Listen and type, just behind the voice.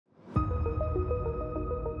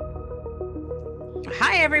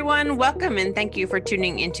Hi, everyone. Welcome and thank you for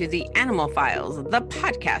tuning into the Animal Files, the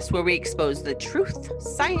podcast where we expose the truth,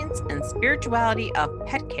 science, and spirituality of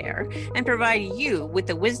pet care and provide you with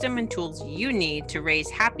the wisdom and tools you need to raise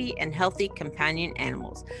happy and healthy companion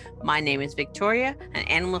animals. My name is Victoria, an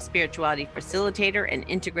animal spirituality facilitator and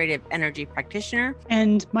integrative energy practitioner.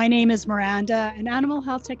 And my name is Miranda, an animal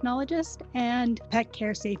health technologist and pet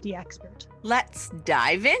care safety expert. Let's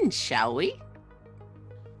dive in, shall we?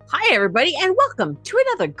 Hi, everybody, and welcome to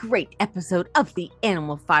another great episode of the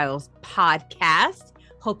Animal Files podcast.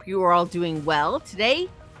 Hope you are all doing well. Today,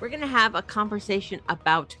 we're going to have a conversation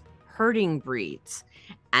about herding breeds.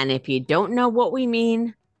 And if you don't know what we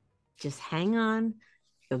mean, just hang on.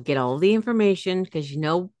 You'll get all the information because you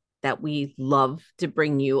know that we love to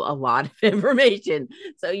bring you a lot of information.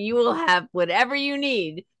 So you will have whatever you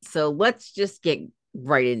need. So let's just get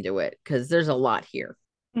right into it because there's a lot here.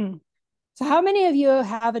 So how many of you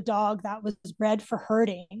have a dog that was bred for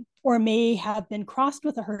herding or may have been crossed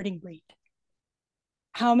with a herding breed?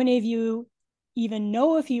 How many of you even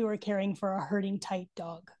know if you are caring for a herding type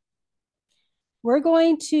dog? We're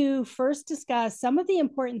going to first discuss some of the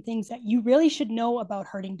important things that you really should know about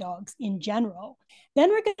herding dogs in general. Then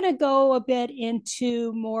we're going to go a bit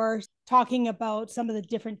into more talking about some of the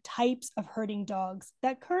different types of herding dogs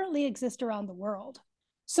that currently exist around the world.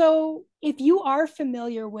 So if you are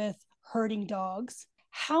familiar with herding dogs,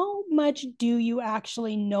 how much do you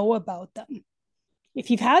actually know about them? If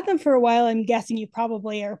you've had them for a while, I'm guessing you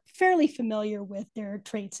probably are fairly familiar with their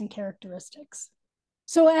traits and characteristics.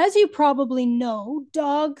 So as you probably know,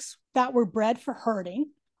 dogs that were bred for herding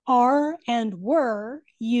are and were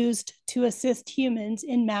used to assist humans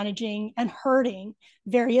in managing and herding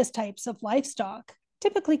various types of livestock,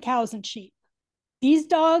 typically cows and sheep. These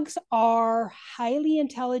dogs are highly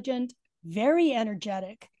intelligent, very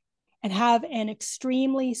energetic, and have an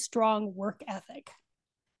extremely strong work ethic.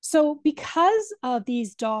 So because of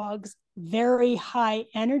these dogs' very high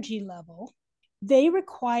energy level, they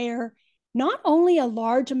require not only a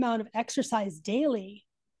large amount of exercise daily,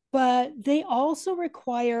 but they also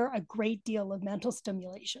require a great deal of mental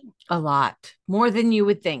stimulation. A lot, more than you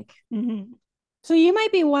would think. Mm-hmm. So you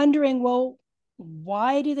might be wondering, well,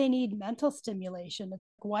 why do they need mental stimulation?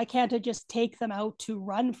 Why can't I just take them out to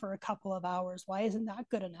run for a couple of hours? Why isn't that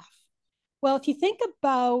good enough? Well, if you think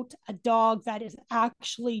about a dog that is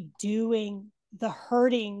actually doing the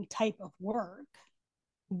herding type of work,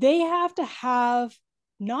 they have to have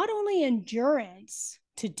not only endurance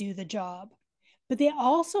to do the job, but they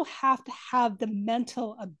also have to have the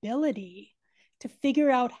mental ability to figure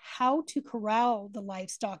out how to corral the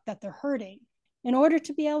livestock that they're herding in order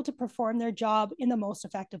to be able to perform their job in the most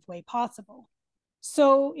effective way possible.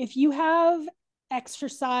 So if you have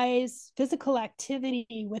exercise, physical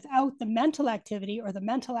activity without the mental activity, or the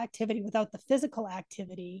mental activity without the physical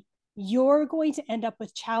activity, you're going to end up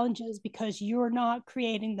with challenges because you're not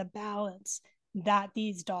creating the balance that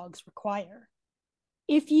these dogs require.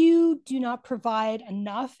 If you do not provide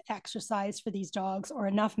enough exercise for these dogs or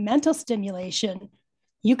enough mental stimulation,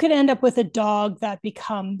 you could end up with a dog that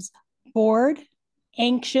becomes bored,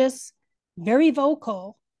 anxious, very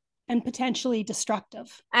vocal, and potentially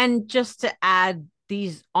destructive. And just to add,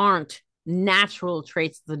 these aren't natural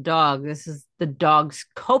traits of the dog. This is the dog's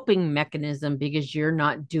coping mechanism because you're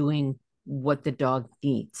not doing what the dog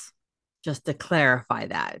needs. Just to clarify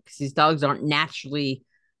that, because these dogs aren't naturally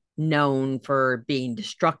known for being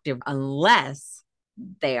destructive unless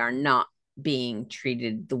they are not being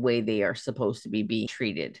treated the way they are supposed to be being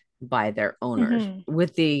treated by their owners,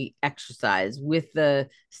 with the exercise, with the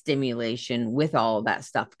stimulation, with all of that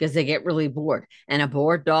stuff, because they get really bored. And a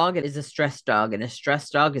bored dog is a stressed dog, and a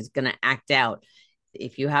stressed dog is going to act out.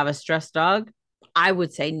 If you have a stressed dog, I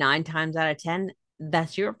would say 9 times out of 10,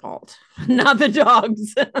 that's your fault, not the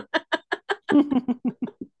dog's.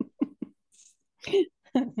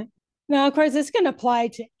 Now, of course, this can apply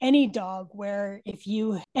to any dog where if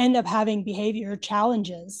you end up having behavior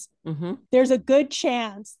challenges, there's a good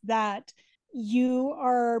chance that you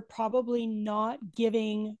are probably not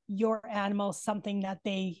giving your animal something that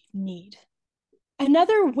they need.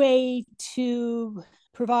 Another way to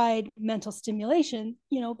provide mental stimulation,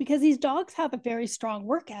 because these dogs have a very strong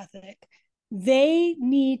work ethic, they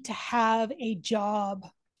need to have a job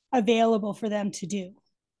available for them to do.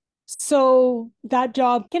 So that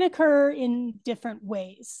job can occur in different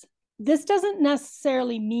ways. This doesn't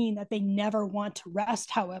necessarily mean that they never want to rest,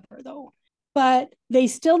 however, though, but they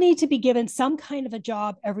still need to be given some kind of a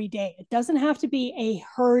job every day. It doesn't have to be a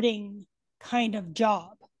herding kind of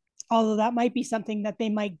job, although that might be something that they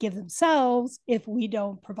might give themselves if we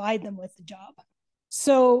don't provide them with the job.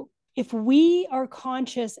 So if we are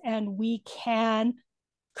conscious and we can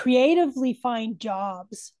creatively find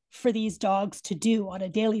jobs for these dogs to do on a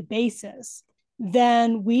daily basis,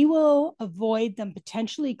 then we will avoid them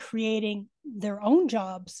potentially creating their own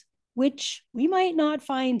jobs, which we might not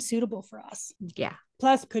find suitable for us. Yeah.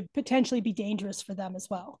 Plus, could potentially be dangerous for them as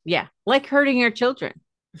well. Yeah. Like hurting your children.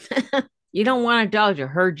 You don't want a dog to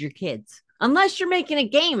hurt your kids unless you're making a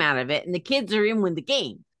game out of it and the kids are in with the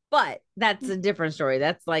game. But that's a different story.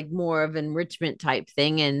 That's like more of an enrichment type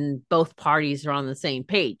thing, and both parties are on the same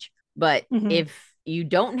page. But if you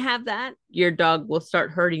don't have that, your dog will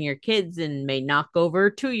start hurting your kids and may knock over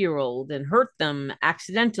a 2-year-old and hurt them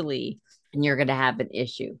accidentally, and you're going to have an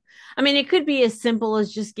issue. I mean, it could be as simple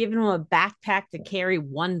as just giving them a backpack to carry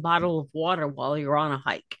one bottle of water while you're on a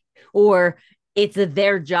hike, or it's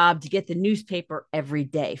their job to get the newspaper every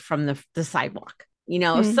day from the sidewalk,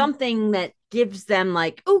 something that gives them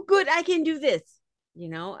like, oh, good, I can do this.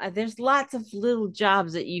 There's lots of little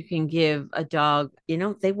jobs that you can give a dog.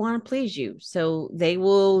 They want to please you. So they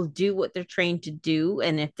will do what they're trained to do.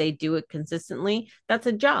 And if they do it consistently, that's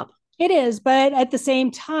a job. It is. But at the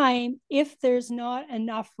same time, if there's not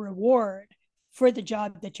enough reward for the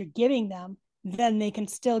job that you're giving them, then they can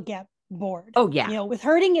still get bored. Oh, yeah. With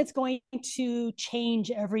herding, it's going to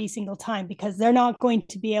change every single time because they're not going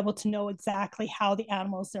to be able to know exactly how the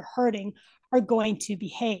animals they're herding are going to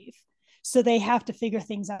behave. So they have to figure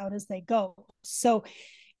things out as they go. So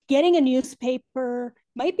getting a newspaper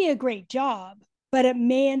might be a great job, but it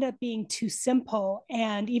may end up being too simple.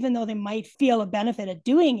 And even though they might feel a benefit at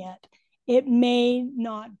doing it, it may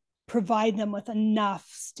not provide them with enough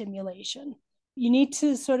stimulation. You need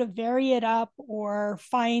to sort of vary it up or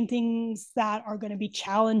find things that are going to be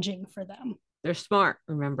challenging for them. They're smart,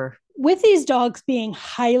 remember. With these dogs being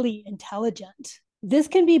highly intelligent, this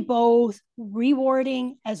can be both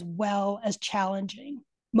rewarding as well as challenging,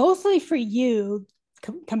 mostly for you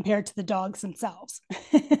compared to the dogs themselves.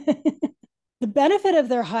 The benefit of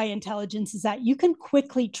their high intelligence is that you can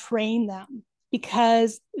quickly train them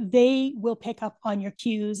because they will pick up on your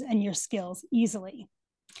cues and your skills easily.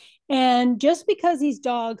 And just because these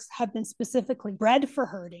dogs have been specifically bred for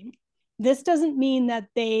herding, this doesn't mean that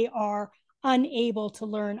they are unable to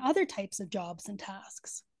learn other types of jobs and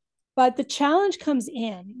tasks. But the challenge comes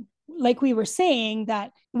in, like we were saying,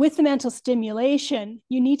 that with the mental stimulation,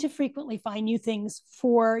 you need to frequently find new things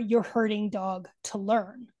for your herding dog to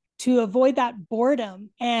learn to avoid that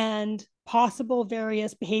boredom and possible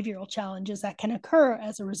various behavioral challenges that can occur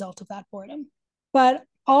as a result of that boredom. But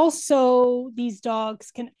also, these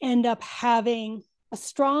dogs can end up having a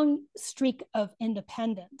strong streak of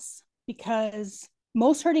independence because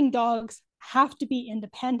most herding dogs have to be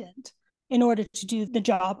independent in order to do the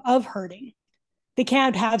job of herding. They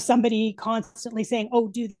can't have somebody constantly saying, oh,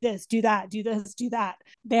 do this, do that, do this, do that.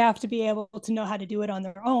 They have to be able to know how to do it on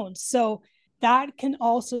their own. So that can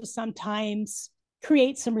also sometimes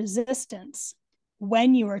create some resistance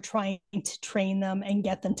when you are trying to train them and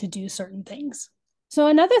get them to do certain things. So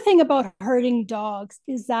another thing about herding dogs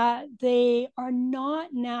is that they are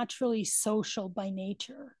not naturally social by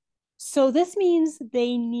nature. So this means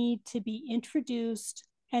they need to be introduced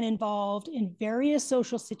and involved in various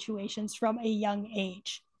social situations from a young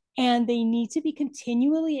age. And they need to be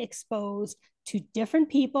continually exposed to different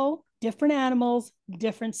people, different animals,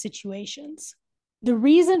 different situations. The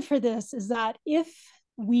reason for this is that if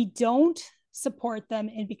we don't support them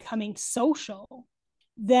in becoming social,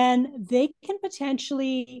 then they can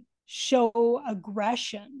potentially show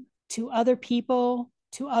aggression to other people,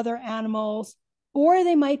 to other animals, or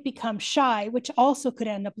they might become shy, which also could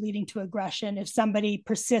end up leading to aggression if somebody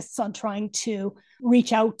persists on trying to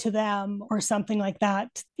reach out to them or something like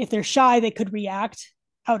that. If they're shy, they could react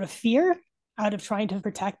out of fear, out of trying to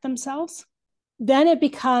protect themselves. Then it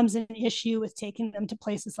becomes an issue with taking them to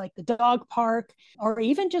places like the dog park or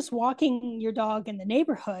even just walking your dog in the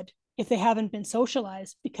neighborhood if they haven't been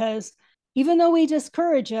socialized, because even though we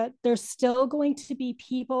discourage it, there's still going to be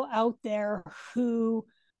people out there who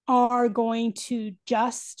are going to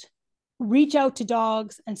just reach out to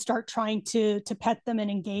dogs and start trying to pet them and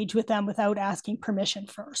engage with them without asking permission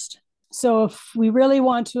first. So if we really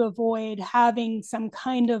want to avoid having some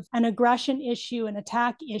kind of an aggression issue, an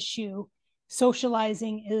attack issue,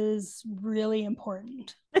 socializing is really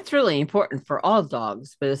important. It's really important for all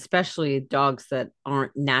dogs, but especially dogs that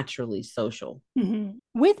aren't naturally social. Mm-hmm.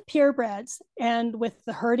 With purebreds and with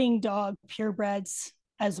the herding dog purebreds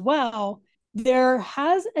as well, there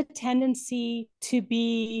has a tendency to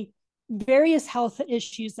be various health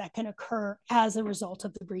issues that can occur as a result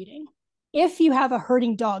of the breeding. If you have a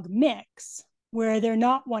herding dog mix where they're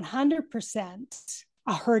not 100%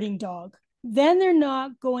 a herding dog, then they're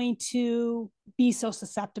not going to be so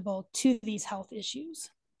susceptible to these health issues.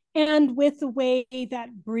 And with the way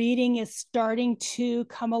that breeding is starting to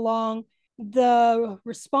come along, the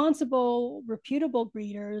responsible, reputable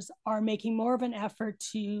breeders are making more of an effort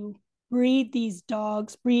to breed these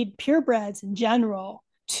dogs, breed purebreds in general,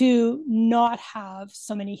 to not have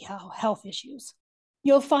so many health issues.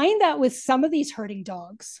 You'll find that with some of these herding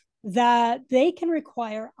dogs, that they can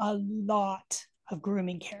require a lot of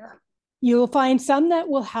grooming care. You'll find some that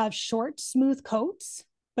will have short, smooth coats,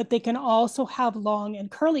 but they can also have long and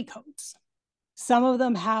curly coats. Some of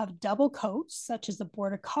them have double coats, such as the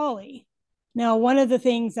Border Collie. Now, one of the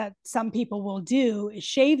things that some people will do is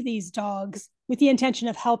shave these dogs with the intention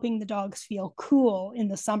of helping the dogs feel cool in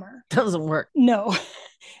the summer. Doesn't work. No,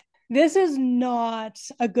 this is not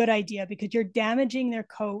a good idea because you're damaging their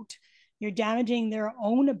coat. You're damaging their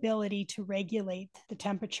own ability to regulate the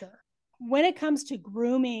temperature. When it comes to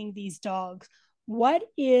grooming these dogs, what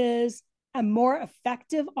is a more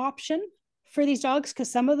effective option for these dogs,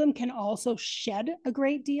 because some of them can also shed a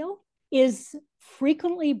great deal, is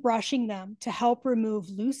frequently brushing them to help remove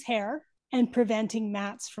loose hair and preventing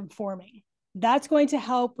mats from forming. That's going to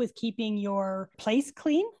help with keeping your place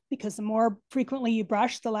clean, because the more frequently you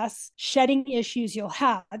brush, the less shedding issues you'll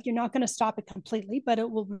have. You're not going to stop it completely, but it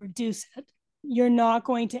will reduce it. You're not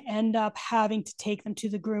going to end up having to take them to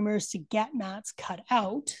the groomers to get mats cut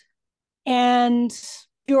out. And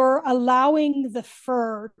you're allowing the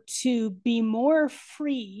fur to be more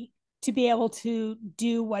free to be able to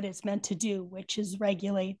do what it's meant to do, which is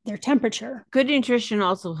regulate their temperature. Good nutrition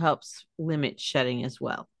also helps limit shedding as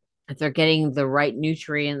well. If they're getting the right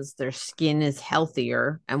nutrients, their skin is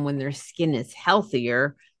healthier. And when their skin is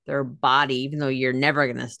healthier, their body, even though you're never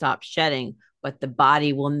going to stop shedding, but the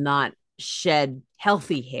body will not shed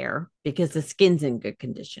healthy hair because the skin's in good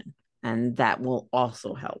condition. And that will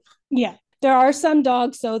also help. Yeah. There are some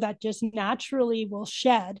dogs, though, that just naturally will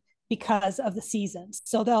shed because of the seasons.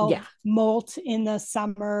 So they'll molt in the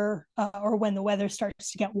summer or when the weather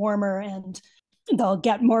starts to get warmer, and they'll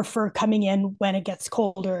get more fur coming in when it gets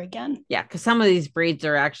colder again. Yeah, because some of these breeds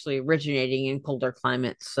are actually originating in colder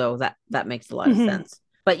climates. So that makes a lot of sense.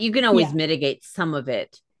 But you can always mitigate some of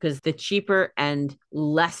it, because the cheaper and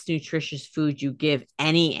less nutritious food you give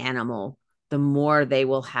any animal, the more they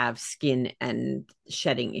will have skin and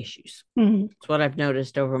shedding issues. It's what I've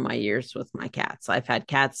noticed over my years with my cats. I've had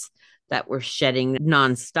cats that were shedding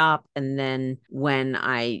nonstop. And then when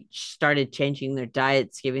I started changing their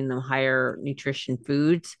diets, giving them higher nutrition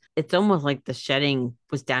foods, it's almost like the shedding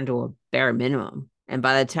was down to a bare minimum. And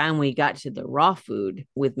by the time we got to the raw food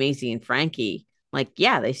with Maisie and Frankie, like,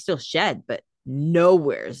 yeah, they still shed, but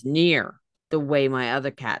nowhere's near the way my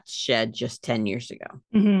other cats shed just 10 years ago.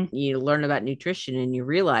 You learn about nutrition and you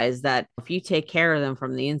realize that if you take care of them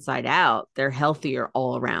from the inside out, they're healthier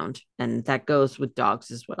all around. And that goes with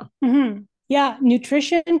dogs as well. Yeah,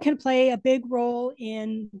 nutrition can play a big role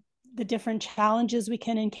in the different challenges we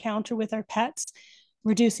can encounter with our pets.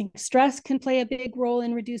 Reducing stress can play a big role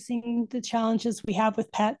in reducing the challenges we have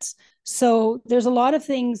with pets. So there's a lot of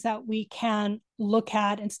things that we can look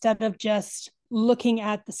at instead of just looking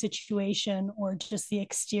at the situation or just the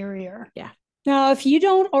exterior. Yeah. Now, if you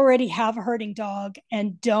don't already have a herding dog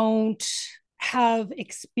and don't have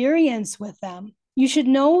experience with them, you should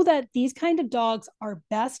know that these kind of dogs are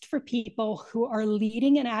best for people who are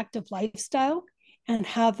leading an active lifestyle and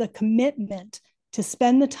have the commitment to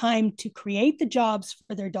spend the time to create the jobs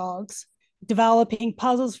for their dogs, developing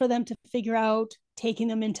puzzles for them to figure out, taking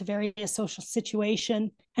them into various social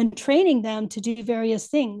situations, and training them to do various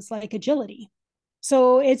things like agility.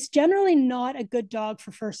 So it's generally not a good dog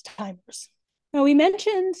for first timers. Now, we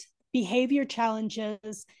mentioned behavior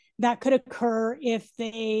challenges that could occur if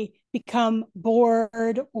they become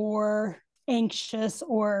bored or anxious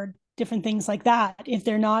or different things like that, if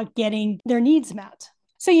they're not getting their needs met.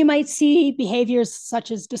 So you might see behaviors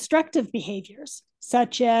such as destructive behaviors,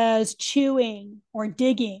 such as chewing or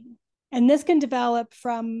digging. And this can develop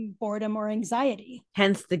from boredom or anxiety.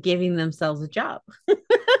 Hence the giving themselves a job.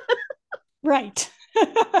 Right.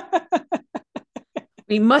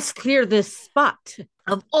 We must clear this spot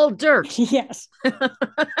of all dirt. Yes.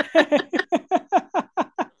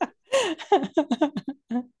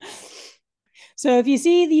 So if you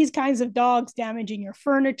see these kinds of dogs damaging your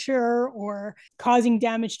furniture or causing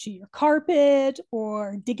damage to your carpet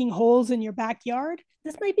or digging holes in your backyard,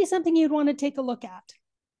 this might be something you'd want to take a look at.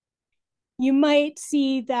 You might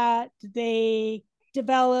see that they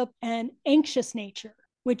develop an anxious nature,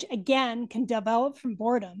 which again can develop from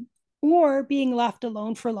boredom or being left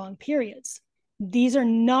alone for long periods. These are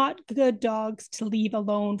not good dogs to leave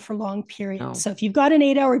alone for long periods. No. So if you've got an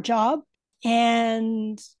 8-hour job,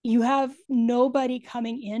 and you have nobody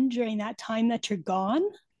coming in during that time that you're gone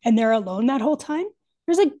and they're alone that whole time,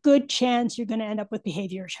 there's a good chance you're going to end up with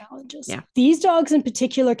behavior challenges. Yeah. These dogs in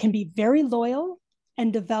particular can be very loyal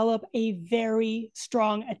and develop a very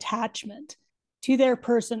strong attachment to their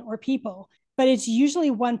person or people, but it's usually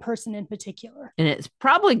one person in particular. And it's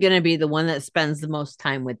probably going to be the one that spends the most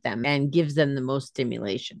time with them and gives them the most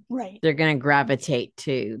stimulation. Right. They're going to gravitate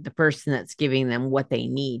to the person that's giving them what they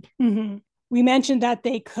need. Mm-hmm. We mentioned that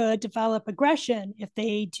they could develop aggression if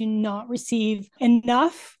they do not receive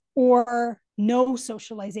enough or no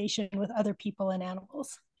socialization with other people and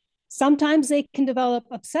animals. Sometimes they can develop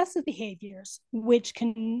obsessive behaviors, which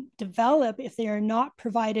can develop if they are not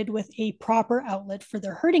provided with a proper outlet for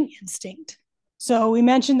their herding instinct. So we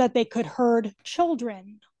mentioned that they could herd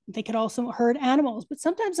children. They could also herd animals, but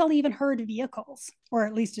sometimes they'll even herd vehicles, or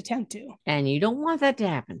at least attempt to. And you don't want that to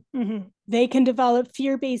happen. Mm-hmm. They can develop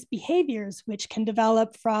fear-based behaviors, which can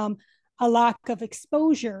develop from a lack of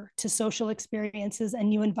exposure to social experiences and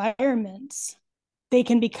new environments. They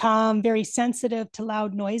can become very sensitive to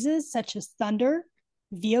loud noises, such as thunder,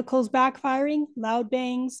 vehicles backfiring, loud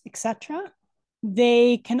bangs, etc.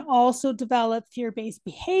 They can also develop fear-based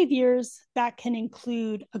behaviors that can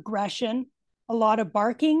include aggression, a lot of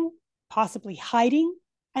barking, possibly hiding,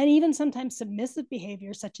 and even sometimes submissive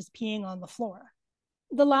behaviors such as peeing on the floor.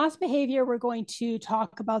 The last behavior we're going to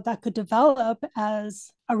talk about that could develop as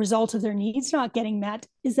a result of their needs not getting met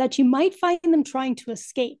is that you might find them trying to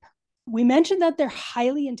escape. We mentioned that they're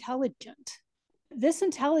highly intelligent. This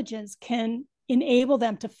intelligence can enable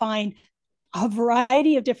them to find a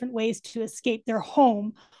variety of different ways to escape their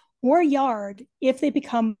home or yard if they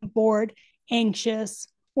become bored, anxious,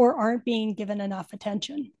 or aren't being given enough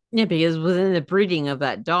attention. Yeah, because within the breeding of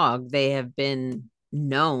that dog, they have been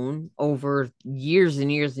known over years and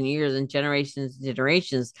years and years and generations and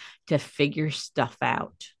generations to figure stuff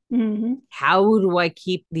out. Mm-hmm. How do I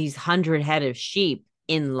keep these 100 head of sheep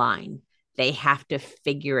in line? They have to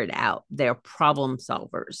figure it out. They're problem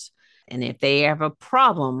solvers. And if they have a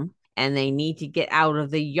problem and they need to get out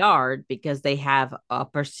of the yard because they have a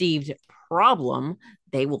perceived problem,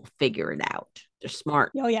 they will figure it out. They're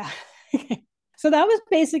smart. Oh, yeah. So that was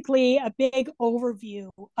basically a big overview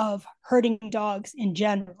of herding dogs in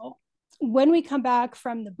general. When we come back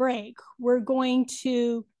from the break, we're going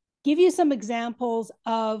to give you some examples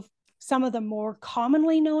of some of the more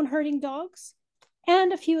commonly known herding dogs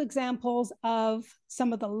and a few examples of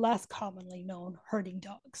some of the less commonly known herding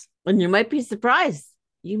dogs. And you might be surprised.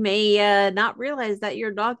 You may not realize that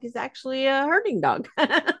your dog is actually a herding dog.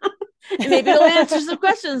 And maybe it'll answer some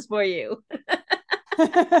questions for you.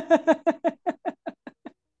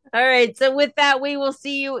 All right. So with that, we will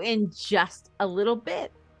see you in just a little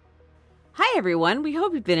bit. Hi, everyone. We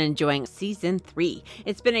hope you've been enjoying season 3.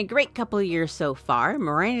 It's been a great couple of years so far.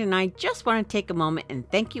 Miranda and I just want to take a moment and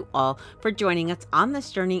thank you all for joining us on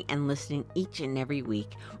this journey and listening each and every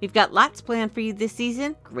week. We've got lots planned for you this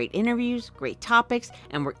season, great interviews, great topics,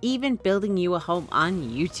 and we're even building you a home on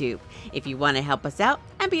YouTube. If you want to help us out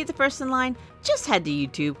and be the first in line, just head to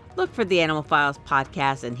YouTube, look for the Animal Files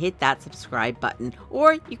podcast, and hit that subscribe button.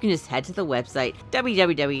 Or you can just head to the website,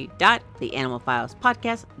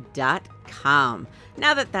 www.theanimalfilespodcast.com.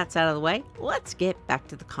 Now that that's out of the way, let's get back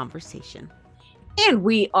to the conversation. And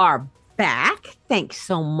we are back. Thanks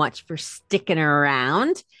so much for sticking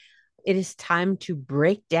around. It is time to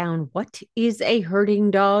break down what is a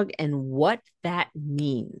herding dog and what that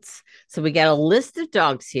means. So we got a list of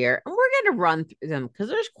dogs here, and we're going to run through them because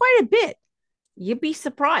there's quite a bit. You'd be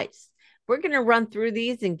surprised. We're going to run through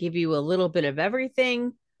these and give you a little bit of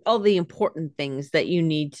everything, all the important things that you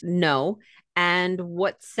need to know, and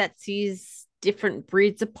what sets these different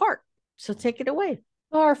breeds apart. So take it away.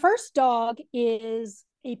 Our first dog is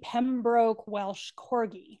a Pembroke Welsh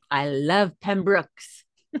Corgi. I love Pembrokes.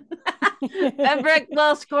 Pembroke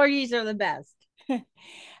Welsh Corgis are the best.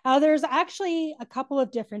 There's actually a couple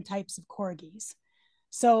of different types of Corgis.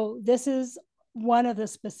 So this is one of the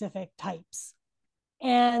specific types.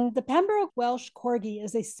 And the Pembroke Welsh Corgi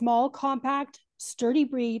is a small, compact, sturdy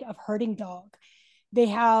breed of herding dog. They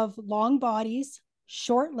have long bodies,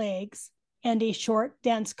 short legs, and a short,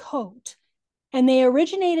 dense coat. And they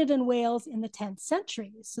originated in Wales in the 10th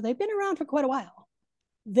century, so they've been around for quite a while.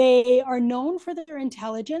 They are known for their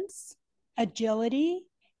intelligence, agility,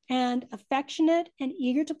 and affectionate and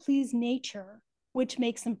eager to please nature, which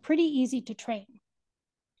makes them pretty easy to train.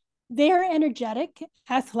 They are energetic,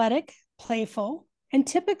 athletic, playful, and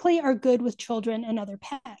typically are good with children and other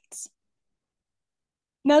pets.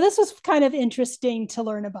 Now, this was kind of interesting to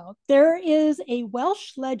learn about. There is a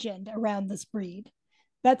Welsh legend around this breed.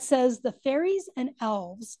 that says the fairies and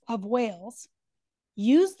elves of Wales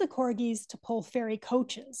use the corgis to pull fairy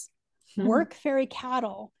coaches, work fairy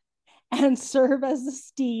cattle, and serve as the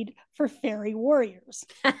steed for fairy warriors.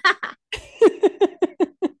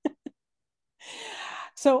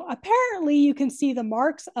 So apparently you can see the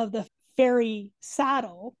marks of the fairy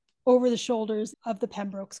saddle over the shoulders of the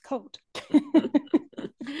Pembroke's coat.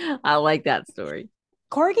 I like that story.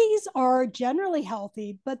 Corgis are generally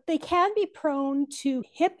healthy, but they can be prone to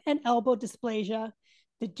hip and elbow dysplasia,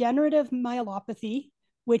 degenerative myelopathy,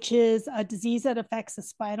 which is a disease that affects the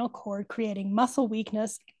spinal cord, creating muscle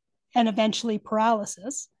weakness and eventually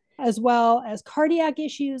paralysis, as well as cardiac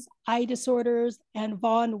issues, eye disorders, and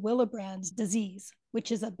von Willebrand's disease,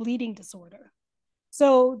 which is a bleeding disorder.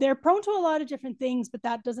 So they're prone to a lot of different things, but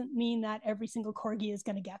that doesn't mean that every single corgi is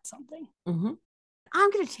going to get something. Mm-hmm.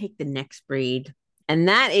 I'm going to take the next breed, and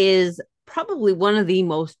that is probably one of the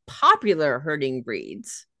most popular herding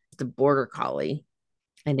breeds, the Border Collie.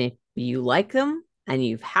 And if you like them and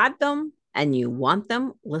you've had them and you want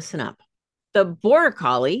them, listen up. The Border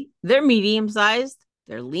Collie, they're medium-sized,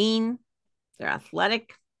 they're lean, they're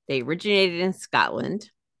athletic. They originated in Scotland,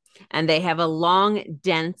 and they have a long,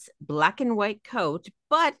 dense black and white coat,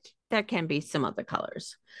 but there can be some other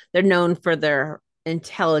colors. They're known for their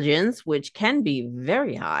intelligence, which can be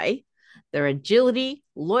very high, their agility,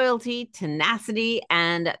 loyalty, tenacity,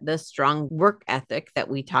 and the strong work ethic that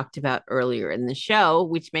we talked about earlier in the show,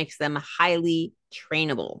 which makes them highly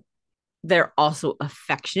trainable. They're also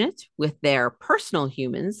affectionate with their personal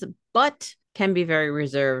humans, but can be very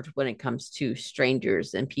reserved when it comes to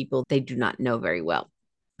strangers and people they do not know very well.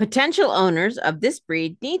 Potential owners of this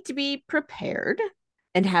breed need to be prepared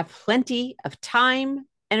and have plenty of time,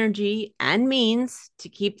 energy, and means to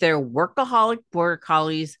keep their workaholic Border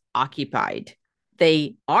Collies occupied.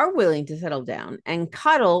 They are willing to settle down and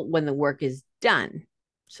cuddle when the work is done.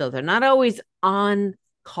 So they're not always on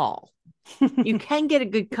call. You can get a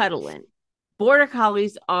good cuddle in. Border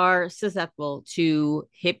Collies are susceptible to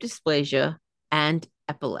hip dysplasia and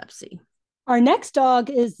epilepsy. Our next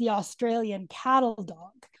dog is the Australian cattle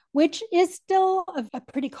dog, which is still a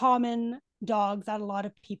pretty common dog that a lot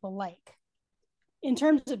of people like. In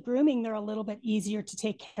terms of grooming, they're a little bit easier to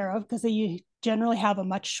take care of because they generally have a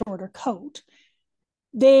much shorter coat.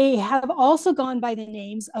 They have also gone by the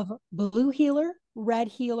names of Blue Heeler, Red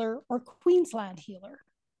Heeler, or Queensland Heeler.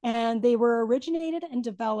 And they were originated and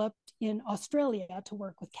developed in Australia to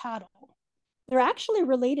work with cattle. They're actually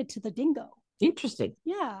related to the dingo. Interesting.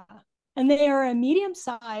 Yeah. And they are a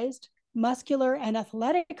medium-sized, muscular, and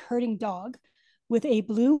athletic herding dog with a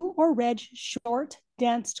blue or red short,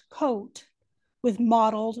 dense coat with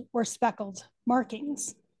mottled or speckled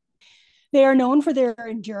markings. They are known for their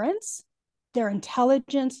endurance, their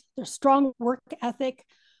intelligence, their strong work ethic,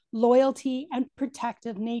 loyalty, and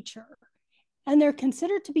protective nature. And they're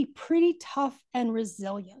considered to be pretty tough and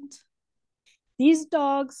resilient. These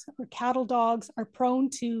dogs, or cattle dogs, are prone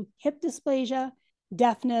to hip dysplasia,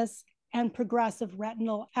 deafness, and progressive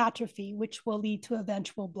retinal atrophy, which will lead to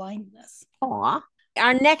eventual blindness. Aw.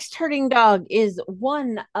 Our next herding dog is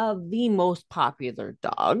one of the most popular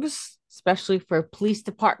dogs, especially for police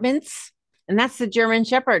departments, and that's the German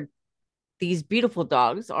Shepherd. These beautiful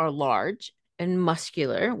dogs are large and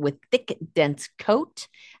muscular with thick, dense coat,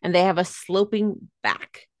 and they have a sloping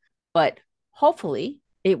back. But hopefully,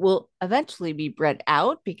 it will eventually be bred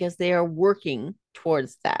out because they are working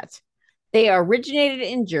towards that. They originated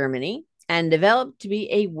in Germany and developed to be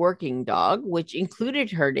a working dog, which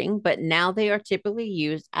included herding, but now they are typically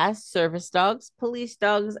used as service dogs, police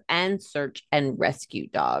dogs, and search and rescue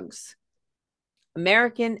dogs.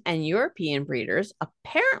 American and European breeders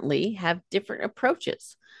apparently have different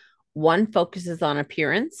approaches. One focuses on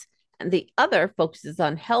appearance, and the other focuses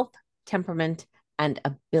on health, temperament, and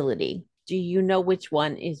ability. Do you know which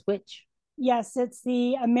one is which? Yes, it's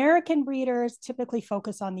the American breeders typically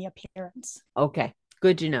focus on the appearance. Okay,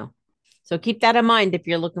 good to know. So keep that in mind if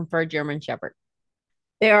you're looking for a German Shepherd.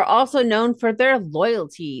 They are also known for their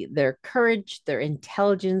loyalty, their courage, their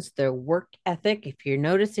intelligence, their work ethic. If you're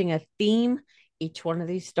noticing a theme, each one of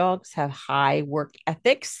these dogs have high work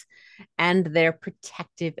ethics and their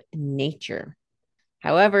protective nature.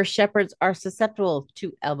 However, shepherds are susceptible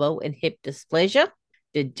to elbow and hip dysplasia,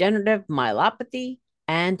 degenerative myelopathy,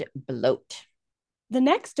 and bloat. The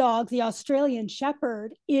next dog, the Australian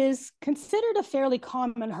Shepherd, is considered a fairly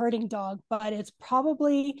common herding dog, but it's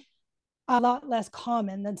probably a lot less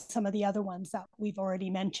common than some of the other ones that we've already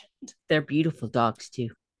mentioned. They're beautiful dogs too.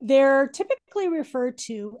 They're typically referred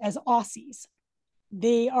to as Aussies.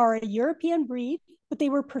 They are a European breed, but they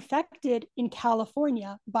were perfected in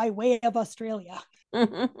California by way of Australia.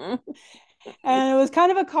 And it was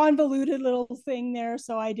kind of a convoluted little thing there,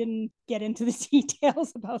 so I didn't get into the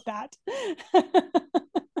details about that.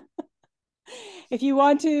 If you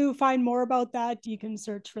want to find more about that, you can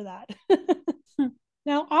search for that.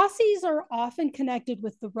 Now, Aussies are often connected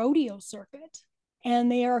with the rodeo circuit,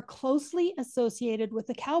 and they are closely associated with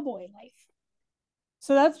the cowboy life.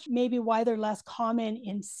 So that's maybe why they're less common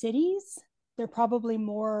in cities. They're probably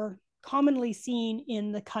more commonly seen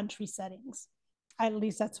in the country settings. At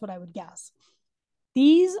least that's what I would guess.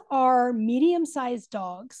 These are medium-sized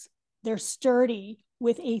dogs. They're sturdy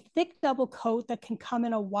with a thick double coat that can come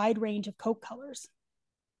in a wide range of coat colors.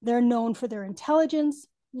 They're known for their intelligence,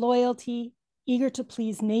 loyalty, eager to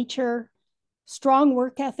please nature, strong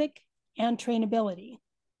work ethic, and trainability.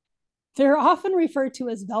 They're often referred to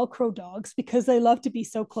as Velcro dogs because they love to be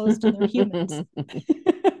so close to their humans.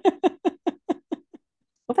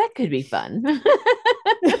 Well, that could be fun.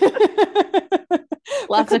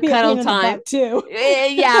 Lots of cuddle time too.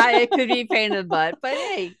 Yeah, it could be a pain in the butt, but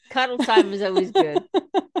hey, cuddle time is always good.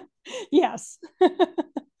 Yes.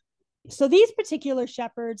 So these particular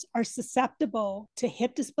shepherds are susceptible to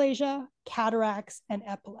hip dysplasia, cataracts, and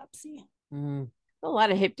epilepsy. A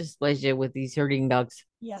lot of hip dysplasia with these herding dogs.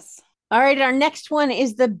 Yes. All right, our next one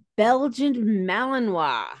is the Belgian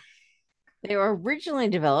Malinois. They were originally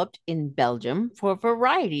developed in Belgium for a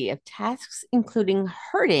variety of tasks, including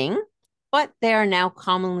herding, but they are now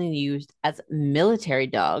commonly used as military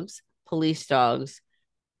dogs, police dogs,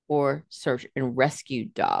 or search and rescue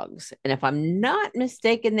dogs. And if I'm not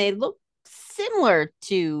mistaken, they look similar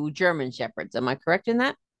to German Shepherds. Am I correct in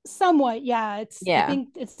that? Somewhat, yeah. I think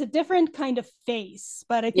it's a different kind of face,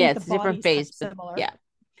 but I think it's the a different face, but similar. yeah.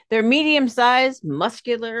 They're medium-sized,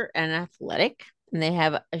 muscular, and athletic, and they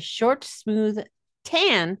have a short, smooth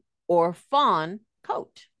tan or fawn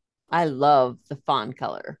coat. I love the fawn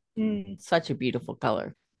color. Such a beautiful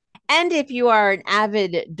color. And if you are an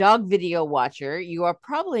avid dog video watcher, you are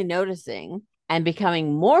probably noticing and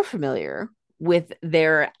becoming more familiar with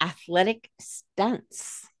their athletic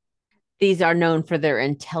stunts. These are known for their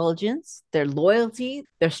intelligence, their loyalty,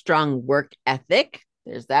 their strong work ethic.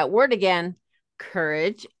 There's that word again.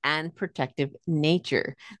 Courage and protective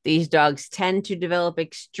nature. These dogs tend to develop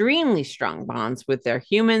extremely strong bonds with their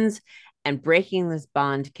humans, and breaking this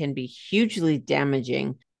bond can be hugely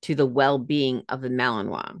damaging to the well-being of the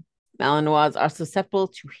Malinois. Malinois are susceptible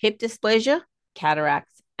to hip dysplasia,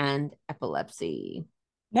 cataracts, and epilepsy.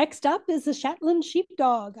 Next up is the Shetland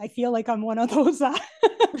sheepdog. I feel like I'm one of those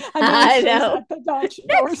I know. at the dog show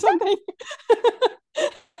or something.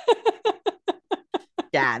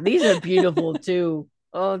 Yeah, these are beautiful too.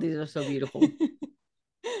 Oh, these are so beautiful.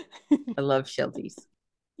 I love Shelties.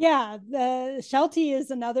 Yeah, the Sheltie is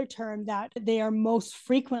another term that they are most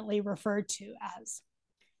frequently referred to as.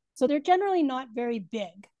 So they're generally not very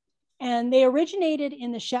big, and they originated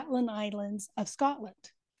in the Shetland Islands of Scotland,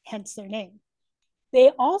 hence their name.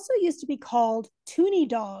 They also used to be called Toonie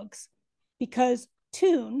dogs because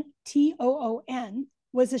toon, Toon,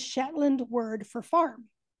 was a Shetland word for farm.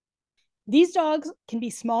 These dogs can be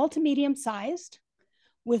small to medium sized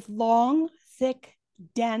with long, thick,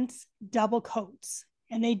 dense double coats.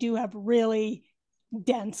 And they do have really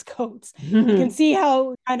dense coats. You can see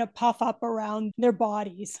how kind of puff up around their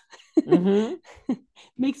bodies.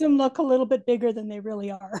 Makes them look a little bit bigger than they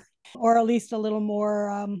really are, or at least a little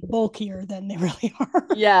more bulkier than they really are.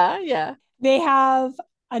 Yeah. They have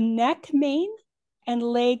a neck, mane, and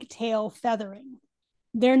leg tail feathering.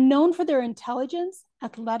 They're known for their intelligence,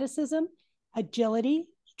 athleticism, agility,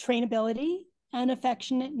 trainability, and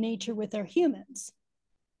affectionate nature with their humans.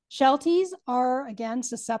 Shelties are, again,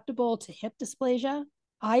 susceptible to hip dysplasia,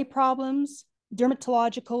 eye problems,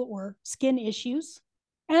 dermatological or skin issues,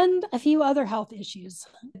 and a few other health issues.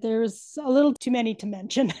 There's a little too many to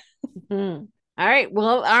mention. All right.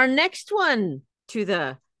 Well, our next one to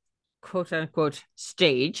the quote unquote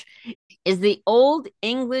stage is the Old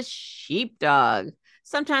English Sheepdog,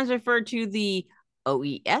 sometimes referred to the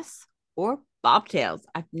OES or bobtails.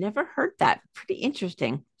 I've never heard that. Pretty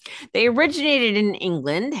interesting. They originated in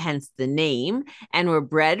England, hence the name, and were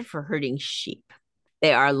bred for herding sheep.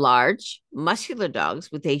 They are large, muscular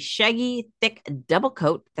dogs with a shaggy, thick double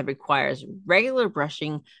coat that requires regular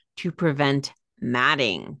brushing to prevent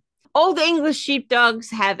matting. Old English sheepdogs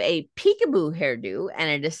have a peekaboo hairdo and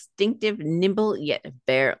a distinctive, nimble yet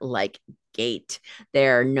bear-like gait.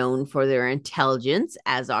 They're known for their intelligence,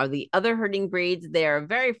 as are the other herding breeds. They are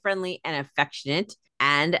very friendly and affectionate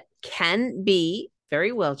and can be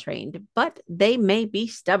very well trained, but they may be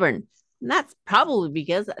stubborn. And that's probably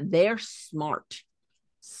because they're smart.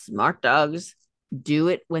 Smart dogs do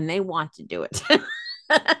it when they want to do it.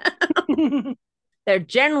 They're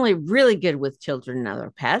generally really good with children and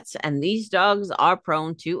other pets, and these dogs are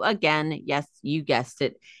prone to, again, yes, you guessed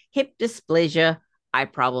it, hip dysplasia, eye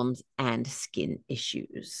problems, and skin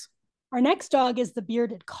issues. Our next dog is the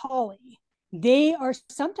bearded collie. They are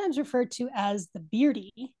sometimes referred to as the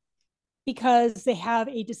beardy because they have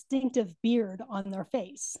a distinctive beard on their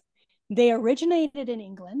face. They originated in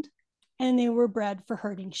England and they were bred for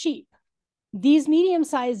herding sheep. These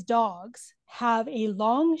medium-sized dogs have a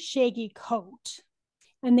long, shaggy coat,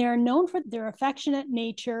 and they are known for their affectionate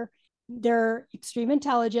nature, their extreme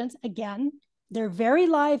intelligence. Again, they're very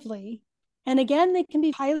lively, and again, they can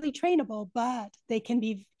be highly trainable, but they can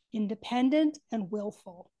be independent and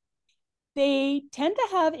willful. They tend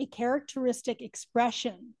to have a characteristic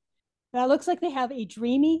expression that looks like they have a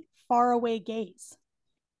dreamy, faraway gaze.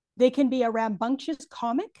 They can be a rambunctious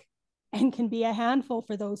comic and can be a handful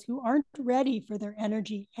for those who aren't ready for their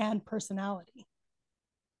energy and personality.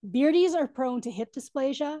 Beardies are prone to hip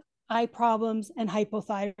dysplasia, eye problems, and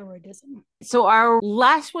hypothyroidism. So, our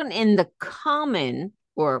last one in the common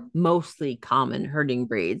or mostly common herding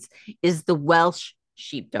breeds is the Welsh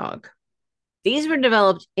sheepdog. These were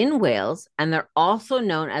developed in Wales and they're also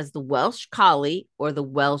known as the Welsh Collie or the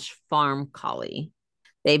Welsh Farm Collie.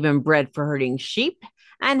 They've been bred for herding sheep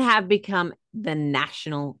and have become the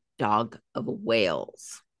national dog of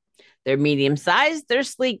Wales. They're medium sized, they're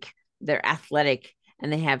sleek, they're athletic,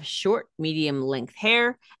 and they have short, medium length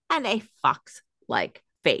hair and a fox like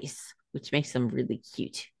face, which makes them really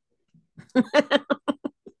cute.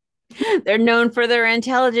 They're known for their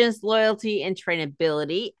intelligence, loyalty, and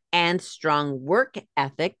trainability and strong work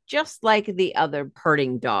ethic, just like the other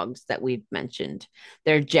herding dogs that we've mentioned.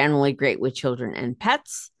 They're generally great with children and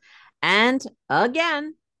pets. And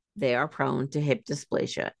again, they are prone to hip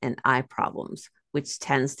dysplasia and eye problems, which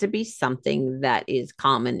tends to be something that is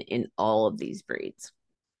common in all of these breeds.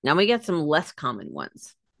 Now we get some less common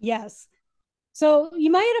ones. Yes. So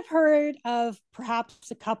you might have heard of perhaps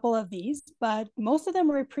a couple of these, but most of them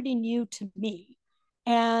were pretty new to me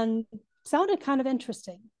and sounded kind of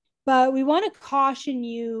interesting. But we want to caution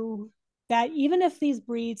you that even if these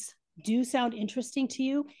breeds do sound interesting to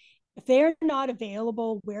you, if they're not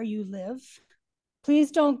available where you live,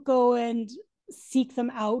 please don't go and seek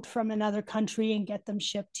them out from another country and get them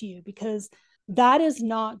shipped to you, because that is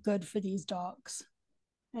not good for these dogs.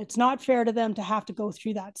 It's not fair to them to have to go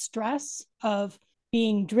through that stress of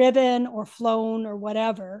being driven or flown or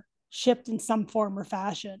whatever, shipped in some form or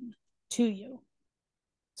fashion to you.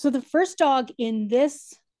 So the first dog in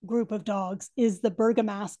this group of dogs is the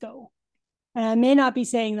Bergamasco. And I may not be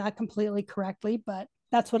saying that completely correctly, but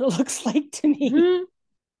that's what it looks like to me. Mm-hmm.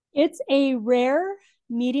 It's a rare,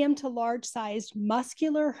 medium to large sized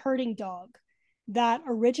muscular herding dog that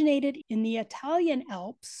originated in the Italian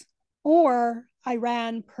Alps or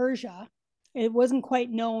Iran, Persia. It wasn't quite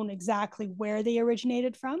known exactly where they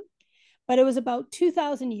originated from, but it was about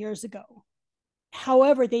 2,000 years ago.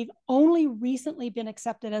 However, they've only recently been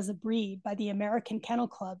accepted as a breed by the American Kennel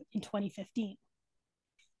Club in 2015.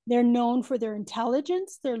 They're known for their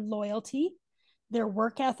intelligence, their loyalty, their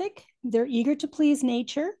work ethic, their eager to please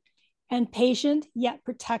nature, and patient yet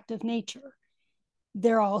protective nature.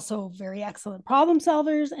 They're also very excellent problem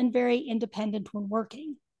solvers and very independent when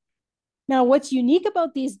working. Now, what's unique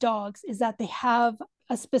about these dogs is that they have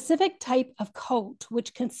a specific type of coat,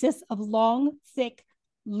 which consists of long, thick,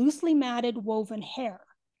 loosely matted woven hair,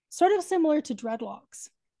 sort of similar to dreadlocks.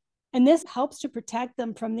 And this helps to protect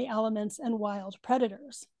them from the elements and wild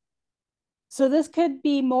predators. So this could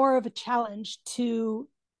be more of a challenge to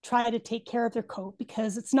try to take care of their coat,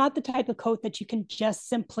 because it's not the type of coat that you can just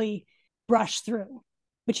simply brush through.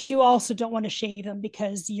 But you also don't want to shave them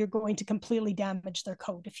because you're going to completely damage their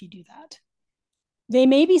coat if you do that. They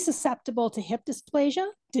may be susceptible to hip dysplasia,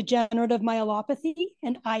 degenerative myelopathy,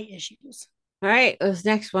 and eye issues. All right, this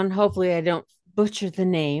next one, hopefully I don't butcher the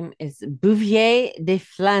name, is Bouvier de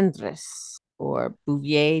Flandres or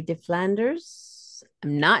Bouvier de Flanders.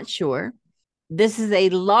 I'm not sure. This is a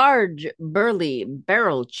large, burly,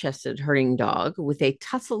 barrel-chested herding dog with a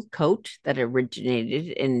tussled coat that originated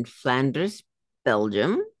in Flanders,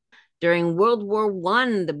 Belgium. During World War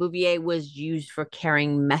I, the Bouvier was used for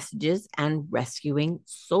carrying messages and rescuing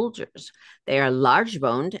soldiers. They are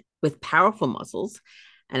large-boned with powerful muscles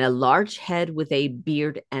and a large head with a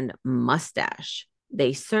beard and mustache.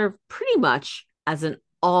 They serve pretty much as an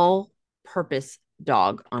all-purpose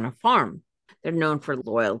dog on a farm. They're known for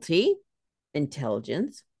loyalty,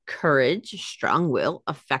 intelligence, courage, strong will,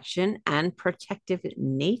 affection, and protective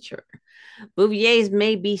nature. Bouviers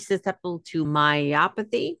may be susceptible to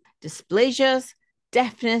myopathy, dysplasias,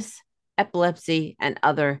 deafness, epilepsy, and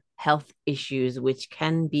other health issues, which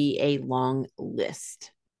can be a long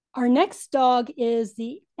list. Our next dog is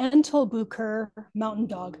the Entelbucher mountain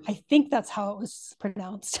dog. I think that's how it was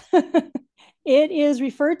pronounced. It is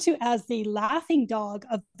referred to as the laughing dog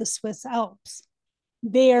of the Swiss Alps.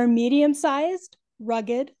 They are medium-sized,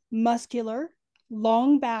 rugged, muscular,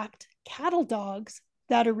 long-backed cattle dogs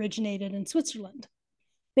that originated in Switzerland.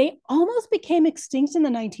 They almost became extinct in the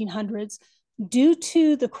 1900s due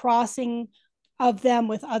to the crossing of them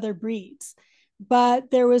with other breeds.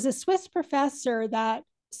 But there was a Swiss professor that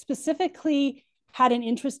specifically had an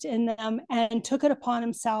interest in them and took it upon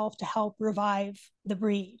himself to help revive the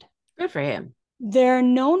breed. Good for him. They're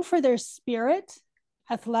known for their spirit,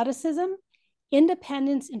 athleticism,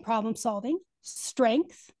 independence in problem solving,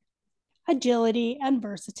 strength, agility, and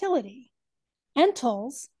versatility.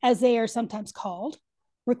 Entels, as they are sometimes called,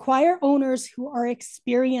 require owners who are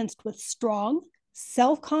experienced with strong,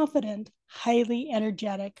 self-confident, highly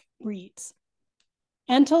energetic breeds.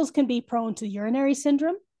 Entels can be prone to urinary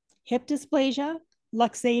syndrome, hip dysplasia,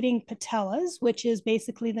 luxating patellas, which is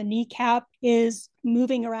basically the kneecap is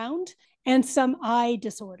moving around, and some eye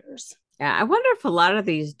disorders. Yeah, I wonder if a lot of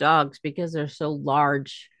these dogs, because they're so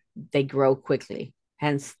large, they grow quickly,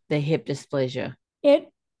 hence the hip dysplasia. It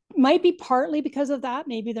might be partly because of that.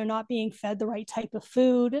 Maybe they're not being fed the right type of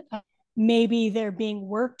food. Maybe they're being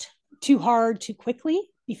worked too hard too quickly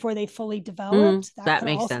before they fully developed. That could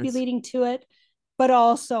makes also sense. be leading to it. But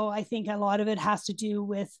also, I think a lot of it has to do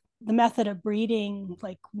with the method of breeding,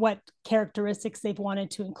 like what characteristics they've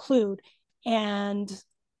wanted to include, and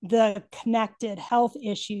the connected health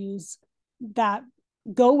issues that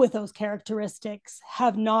go with those characteristics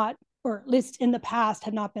have not, or at least in the past,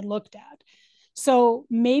 have not been looked at. So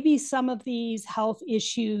maybe some of these health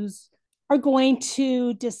issues are going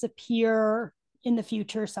to disappear in the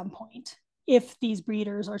future some point if these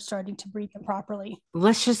breeders are starting to breed them properly.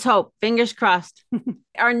 Let's just hope. Fingers crossed.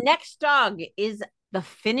 Our next dog is the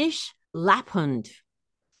Finnish Lapphund.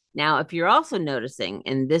 Now, if you're also noticing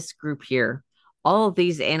in this group here, all of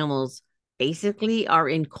these animals basically are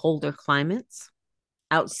in colder climates.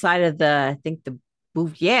 Outside of I think the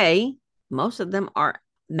Bouvier, most of them are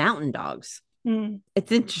mountain dogs.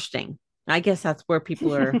 It's interesting. I guess that's where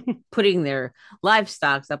people are putting their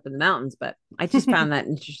livestock up in the mountains, but I just found that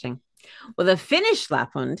interesting. Well, the Finnish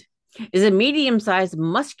Lapphund is a medium-sized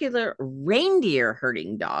muscular reindeer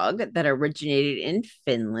herding dog that originated in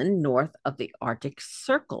Finland north of the Arctic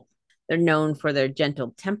Circle. They're known for their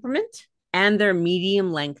gentle temperament and their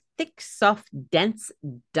medium-length, thick, soft, dense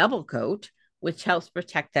double coat, which helps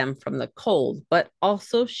protect them from the cold, but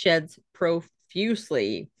also sheds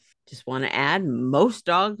profusely. Just want to add, most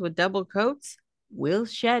dogs with double coats will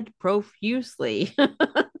shed profusely,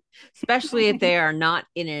 especially if they are not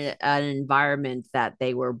in an environment that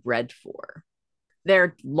they were bred for.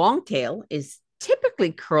 Their long tail is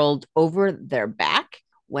typically curled over their back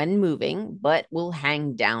when moving, but will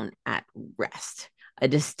hang down at rest. A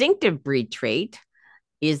distinctive breed trait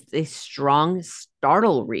is the strong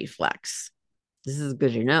startle reflex. This is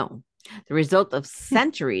good to know. The result of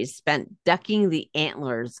centuries spent ducking the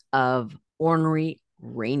antlers of ornery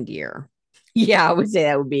reindeer. Yeah, I would say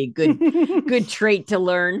that would be a good trait to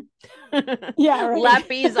learn. Yeah, right.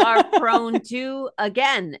 Lappies are prone to,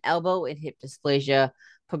 again, elbow and hip dysplasia,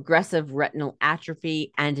 progressive retinal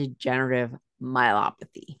atrophy, and degenerative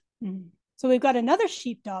myelopathy. So we've got another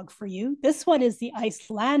sheepdog for you. This one is the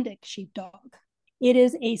Icelandic sheepdog. It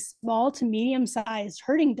is a small to medium-sized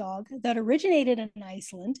herding dog that originated in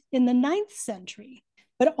Iceland in the 9th century,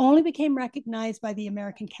 but only became recognized by the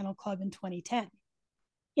American Kennel Club in 2010.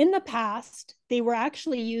 In the past, they were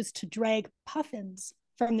actually used to drag puffins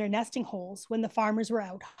from their nesting holes when the farmers were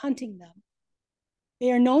out hunting them.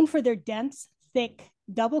 They are known for their dense, thick,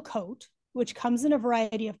 double coat, which comes in a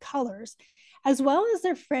variety of colors, as well as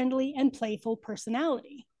their friendly and playful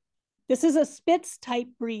personality. This is a Spitz type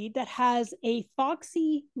breed that has a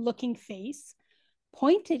foxy looking face,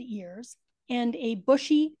 pointed ears, and a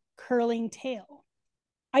bushy curling tail.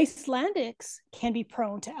 Icelandics can be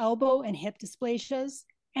prone to elbow and hip dysplasias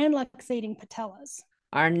and luxating patellas.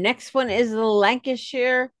 Our next one is the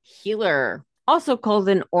Lancashire Heeler, also called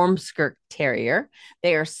an Ormskirk Terrier.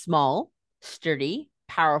 They are small, sturdy,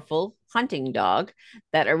 powerful hunting dog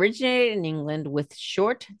that originated in England with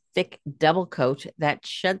short, thick double coat that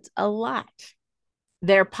sheds a lot.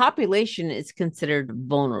 Their population is considered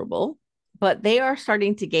vulnerable, but they are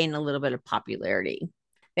starting to gain a little bit of popularity.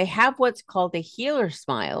 They have what's called a heeler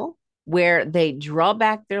smile, where they draw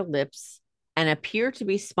back their lips and appear to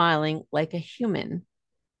be smiling like a human.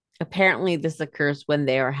 Apparently, this occurs when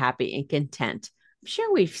they are happy and content. I'm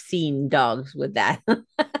sure we've seen dogs with that.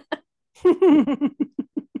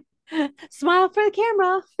 Smile for the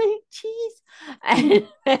camera. Cheese.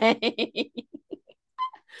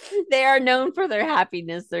 They are known for their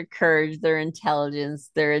happiness, their courage, their intelligence,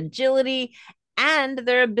 their agility, and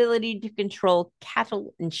their ability to control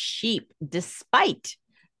cattle and sheep despite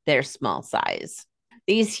their small size.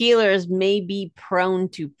 These healers may be prone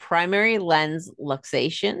to primary lens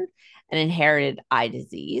luxation, an inherited eye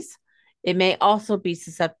disease. It may also be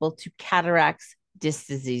susceptible to cataracts, disc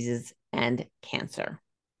diseases, and cancer.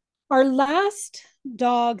 Our last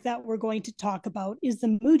dog that we're going to talk about is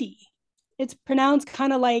the Moody. It's pronounced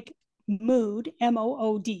kind of like mood,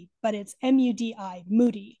 M-O-O-D, but it's M-U-D-I,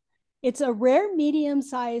 Moody. It's a rare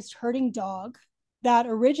medium-sized herding dog that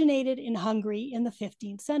originated in Hungary in the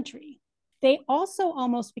 15th century. They also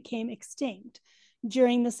almost became extinct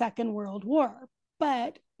during the Second World War,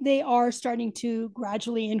 but they are starting to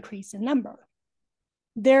gradually increase in number.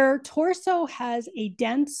 Their torso has a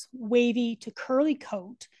dense, wavy to curly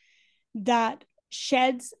coat that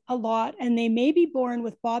sheds a lot, and they may be born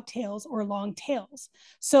with bobtails or long tails.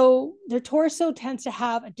 So their torso tends to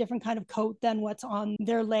have a different kind of coat than what's on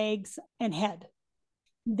their legs and head.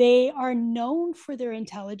 They are known for their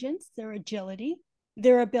intelligence, their agility,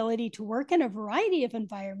 their ability to work in a variety of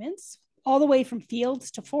environments, all the way from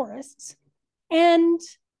fields to forests. And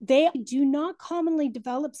they do not commonly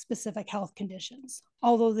develop specific health conditions,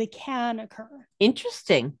 although they can occur.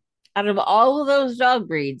 Interesting. Out of all of those dog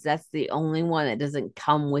breeds, that's the only one that doesn't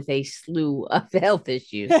come with a slew of health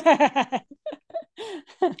issues. All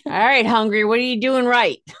right, Hungry, what are you doing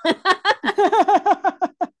right?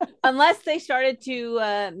 Unless they started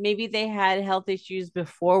to, maybe they had health issues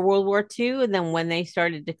before World War II. And then when they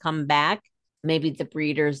started to come back, maybe the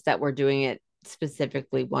breeders that were doing it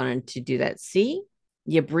specifically wanted to do that. See,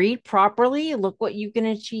 you breed properly, look what you can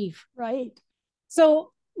achieve. Right.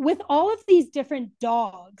 So with all of these different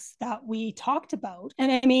dogs that we talked about,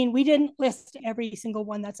 and I mean, we didn't list every single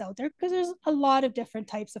one that's out there because there's a lot of different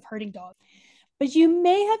types of herding dogs, but you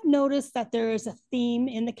may have noticed that there is a theme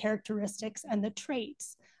in the characteristics and the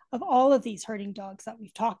traits of all of these herding dogs that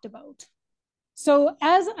we've talked about. So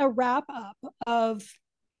as a wrap up of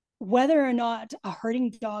whether or not a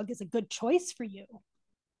herding dog is a good choice for you,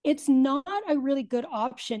 it's not a really good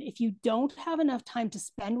option if you don't have enough time to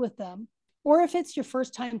spend with them, or if it's your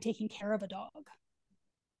first time taking care of a dog.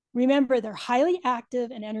 Remember, they're highly active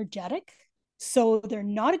and energetic, so they're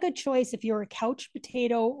not a good choice if you're a couch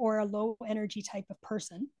potato or a low energy type of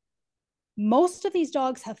person. Most of these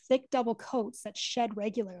dogs have thick double coats that shed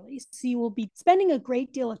regularly, so you will be spending a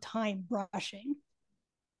great deal of time brushing.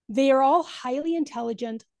 They are all highly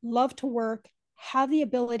intelligent, love to work, have the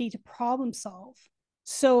ability to problem solve.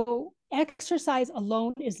 So exercise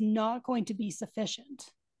alone is not going to be sufficient.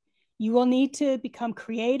 You will need to become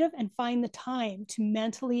creative and find the time to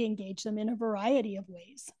mentally engage them in a variety of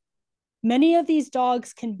ways. Many of these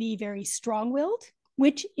dogs can be very strong-willed,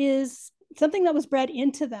 which is something that was bred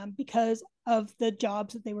into them because of the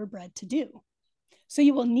jobs that they were bred to do. So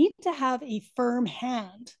you will need to have a firm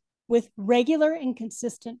hand with regular and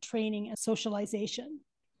consistent training and socialization,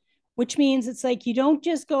 which means it's like you don't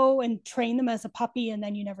just go and train them as a puppy and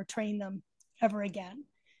then you never train them ever again.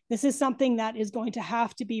 This is something that is going to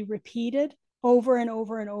have to be repeated over and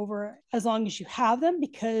over and over as long as you have them,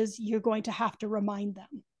 because you're going to have to remind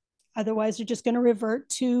them. Otherwise, they're just going to revert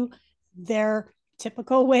to their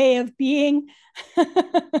typical way of being.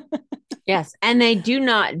 Yes. And they do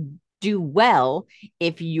not do well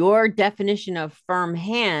if your definition of firm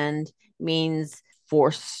hand means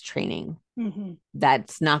force training. Mm-hmm.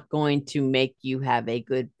 That's not going to make you have a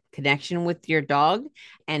good connection with your dog.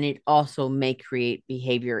 And it also may create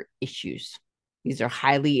behavior issues. These are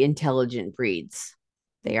highly intelligent breeds.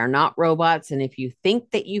 They are not robots. And if you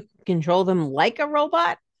think that you can control them like a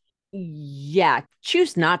robot, yeah,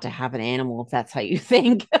 choose not to have an animal if that's how you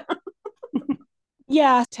think.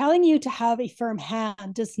 Yeah, telling you to have a firm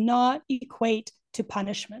hand does not equate to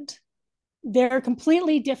punishment. They're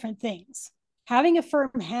completely different things. Having a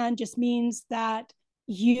firm hand just means that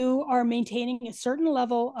you are maintaining a certain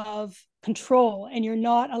level of control and you're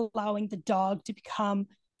not allowing the dog to become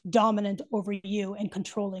dominant over you and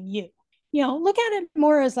controlling you. You know, look at it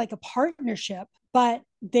more as like a partnership, but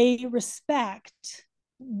they respect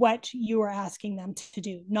what you are asking them to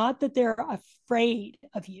do, not that they're afraid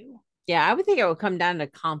of you. Yeah, I would think it would come down to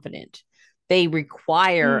confident. They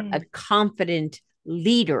require a confident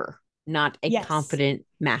leader, not a confident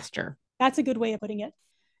master. That's a good way of putting it.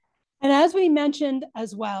 And as we mentioned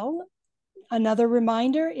as well, another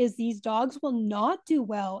reminder is these dogs will not do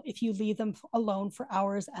well if you leave them alone for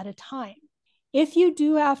hours at a time. If you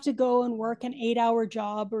do have to go and work an 8-hour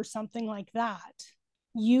job or something like that,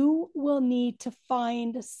 you will need to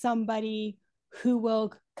find somebody who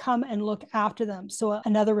will come and look after them. So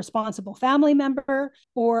another responsible family member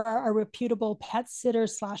or a reputable pet sitter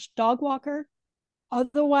 / dog walker.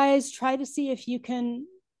 Otherwise, try to see if you can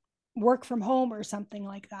work from home or something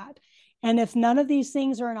like that. And if none of these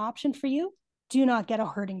things are an option for you, do not get a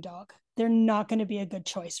herding dog. They're not going to be a good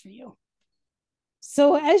choice for you.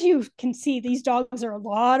 So as you can see, these dogs are a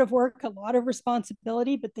lot of work, a lot of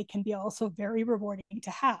responsibility, but they can be also very rewarding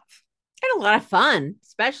to have. And a lot of fun,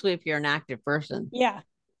 especially if you're an active person. Yeah.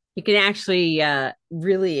 You can actually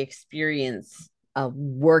really experience a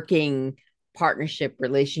working partnership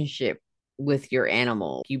relationship with your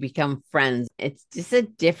animal. You become friends. It's just a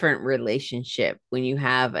different relationship when you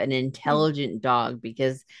have an intelligent dog,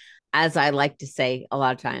 because as I like to say a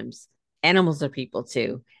lot of times, animals are people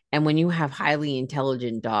too. And when you have highly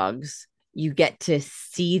intelligent dogs, you get to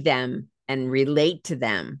see them and relate to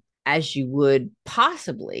them as you would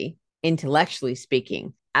possibly, intellectually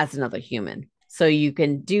speaking, as another human. So you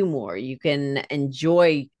can do more, you can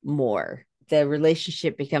enjoy more. The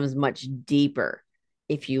relationship becomes much deeper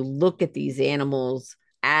if you look at these animals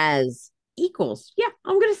as equals. Yeah,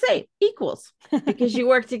 I'm going to say equals because you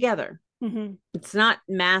work together. Mm-hmm. It's not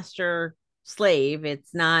master slave.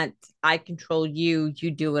 It's not I control you,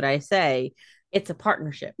 you do what I say. It's a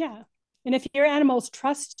partnership. Yeah. And if your animals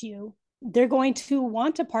trust you, they're going to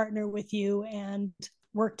want to partner with you and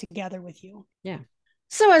work together with you. Yeah.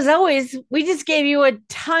 So as always, we just gave you a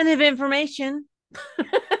ton of information.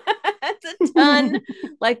 It's a ton,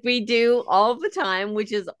 like we do all the time,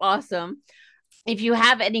 which is awesome. If you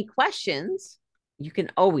have any questions, you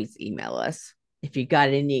can always email us. If you got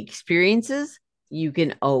any experiences, you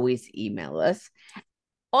can always email us.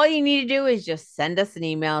 All you need to do is just send us an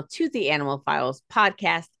email to the Animal Files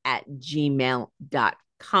podcast at gmail.com.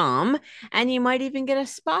 And you might even get a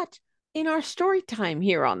spot in our story time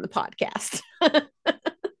here on the podcast.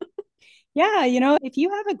 Yeah, if you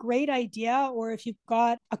have a great idea or if you've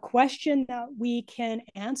got a question that we can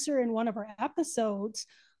answer in one of our episodes,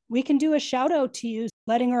 we can do a shout out to you,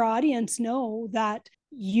 letting our audience know that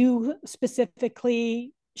you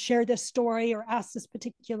specifically share this story or ask this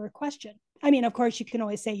particular question. I mean, of course, you can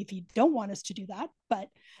always say if you don't want us to do that, but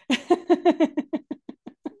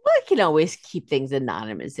Well, you can always keep things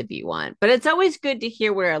anonymous if you want, but it's always good to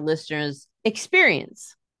hear what our listeners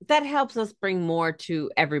experience. That helps us bring more to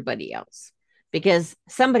everybody else, because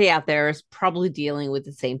somebody out there is probably dealing with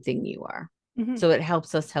the same thing you are. Mm-hmm. So it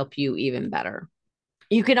helps us help you even better.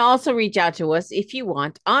 You can also reach out to us if you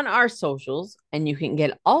want on our socials, and you can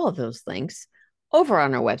get all of those links over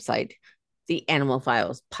on our website,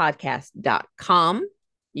 theanimalfilespodcast.com.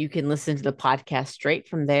 You can listen to the podcast straight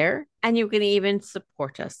from there, and you can even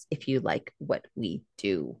support us if you like what we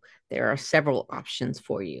do. There are several options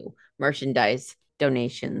for you: merchandise,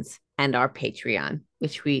 donations, and our Patreon,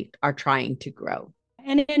 which we are trying to grow.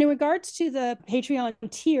 And in regards to the Patreon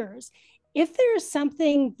tiers, if there's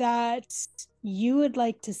something that you would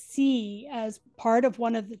like to see as part of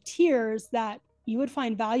one of the tiers that you would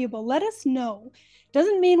find valuable, let us know.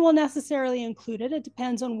 Doesn't mean we'll necessarily include it. It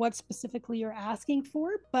depends on what specifically you're asking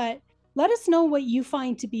for, but let us know what you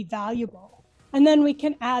find to be valuable. And then we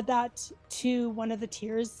can add that to one of the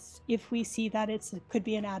tiers if we see that it could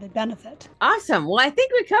be an added benefit. Awesome. Well, I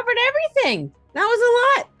think we covered everything. That was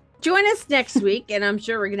a lot. Join us next week, and I'm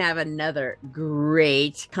sure we're going to have another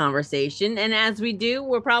great conversation. And as we do,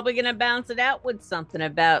 we're probably going to bounce it out with something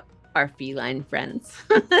about our feline friends.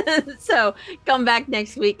 So come back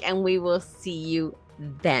next week, and we will see you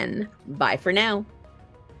then. Bye for now.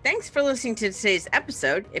 Thanks for listening to today's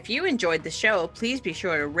episode. If you enjoyed the show, please be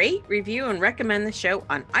sure to rate, review, and recommend the show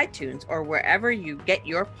on iTunes or wherever you get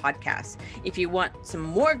your podcasts. If you want some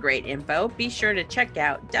more great info, be sure to check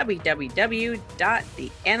out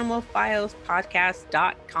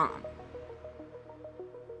www.theanimalfilespodcast.com.